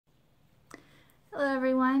Hello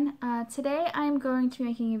everyone. Today I'm going to be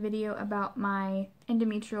making a video about my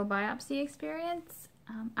endometrial biopsy experience.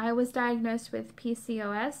 I was diagnosed with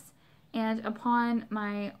PCOS, and upon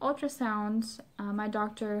my ultrasound, my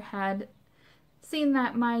doctor had seen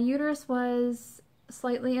that my uterus was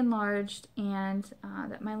slightly enlarged and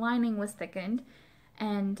that my lining was thickened.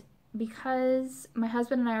 And because my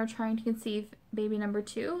husband and I are trying to conceive baby number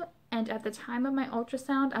 2, and at the time of my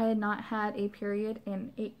ultrasound I had not had a period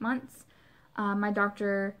in 8 months, my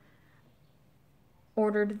doctor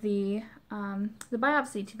ordered the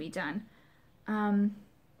biopsy to be done.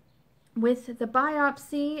 With the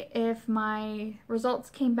biopsy, if my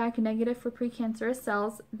results came back negative for precancerous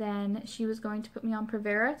cells, then she was going to put me on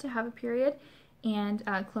Provera to have a period and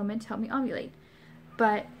Clomid to help me ovulate.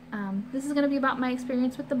 But this is going to be about my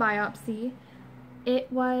experience with the biopsy.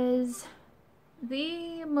 It was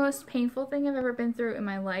the most painful thing I've ever been through in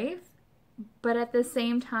my life, but at the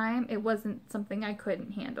same time, it wasn't something I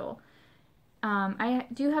couldn't handle. I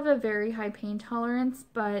do have a very high pain tolerance,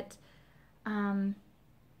 but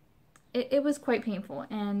it was quite painful,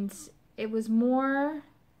 and it was more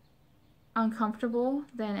uncomfortable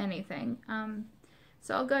than anything.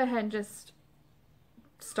 So I'll go ahead and just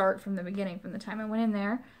start from the beginning, from the time I went in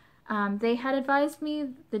there. They had advised me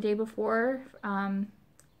the day before.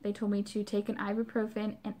 They told me to take an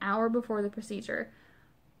ibuprofen an hour before the procedure,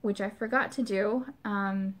 which I forgot to do.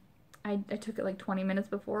 I took it like 20 minutes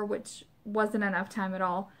before, which wasn't enough time at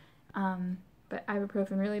all. But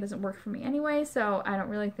ibuprofen really doesn't work for me anyway, so I don't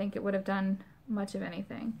really think it would have done much of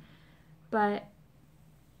anything. But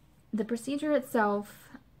the procedure itself,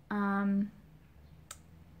 got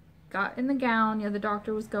in the gown. The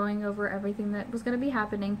doctor was going over everything that was going to be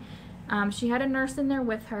happening. She had a nurse in there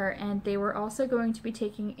with her, and they were also going to be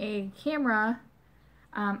taking a camera.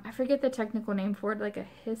 I forget the technical name for it, like a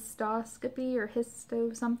histoscopy or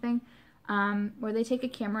histo something, where they take a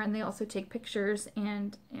camera and they also take pictures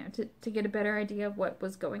and to get a better idea of what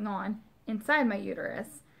was going on inside my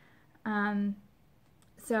uterus.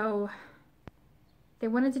 So they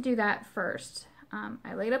wanted to do that first.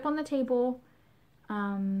 I laid up on the table.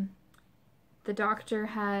 The doctor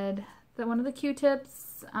had one of the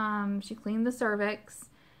Q-tips. She cleaned the cervix,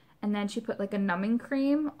 and then she put like a numbing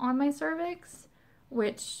cream on my cervix,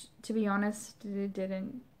 which, to be honest,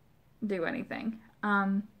 didn't do anything.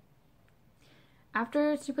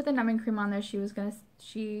 After she put the numbing cream on there, she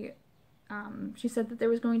said that there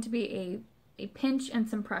was going to be a pinch and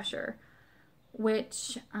some pressure,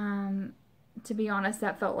 which, to be honest,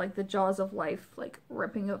 that felt like the jaws of life, like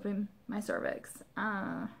ripping open my cervix.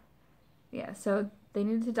 Yeah, so they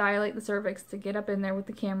needed to dilate the cervix to get up in there with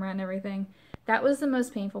the camera and everything. That was the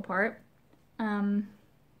most painful part.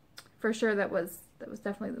 For sure, that was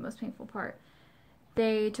definitely the most painful part.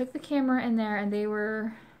 They took the camera in there and they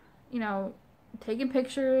were, taking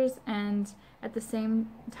pictures, and at the same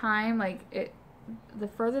time, the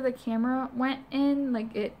further the camera went in,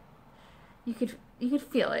 you could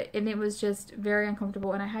feel it, and it was just very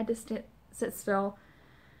uncomfortable, and I had to sit still,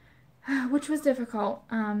 which was difficult.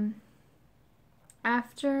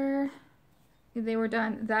 After they were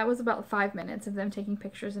done, that was about 5 minutes of them taking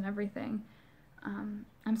pictures and everything. I'm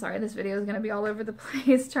sorry, this video is going to be all over the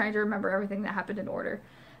place trying to remember everything that happened in order.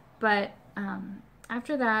 But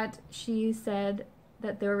after that, she said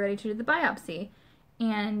that they were ready to do the biopsy.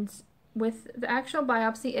 And with the actual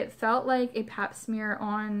biopsy, it felt like a pap smear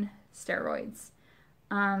on steroids.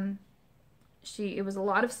 It was a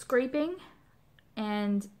lot of scraping,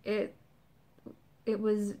 and it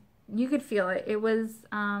was, you could feel it. It was,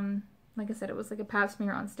 like I said, it was like a pap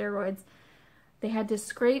smear on steroids. They had to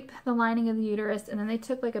scrape the lining of the uterus, and then they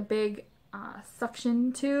took like a big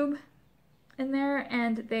suction tube in there,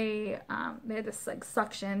 and they had to like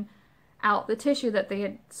suction out the tissue that they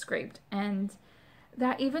had scraped. And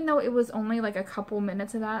that, even though it was only like a couple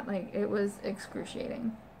minutes of that, like, it was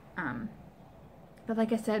excruciating. But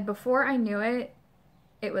like I said, before I knew it,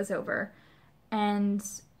 it was over. And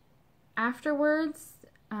afterwards,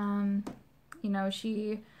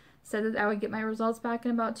 she said that I would get my results back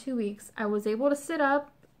in about 2 weeks. I was able to sit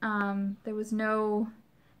up. There was no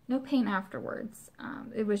pain afterwards.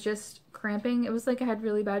 It was just cramping. It was like I had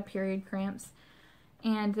really bad period cramps.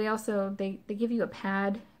 And they give you a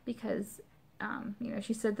pad because,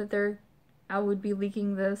 she said that I would be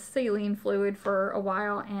leaking the saline fluid for a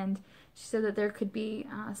while, and she said that there could be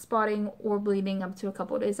spotting or bleeding up to a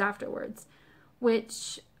couple of days afterwards,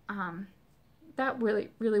 which, that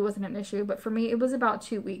really wasn't an issue, but for me it was about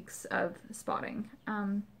 2 weeks of spotting.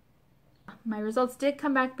 My results did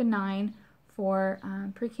come back benign for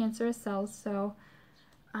precancerous cells, so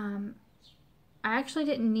I actually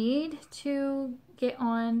didn't need to get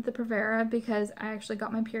on the Provera because I actually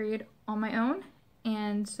got my period on my own.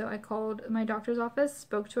 And so I called my doctor's office,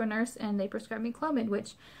 spoke to a nurse, and they prescribed me Clomid,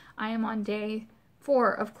 which I am on day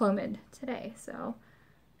 4 of Clomid today. So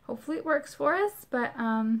hopefully it works for us, but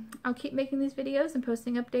I'll keep making these videos and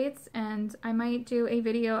posting updates, and I might do a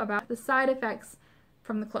video about the side effects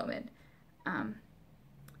from the Clomid.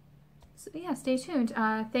 So yeah, stay tuned.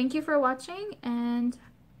 Thank you for watching, and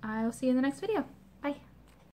I'll see you in the next video.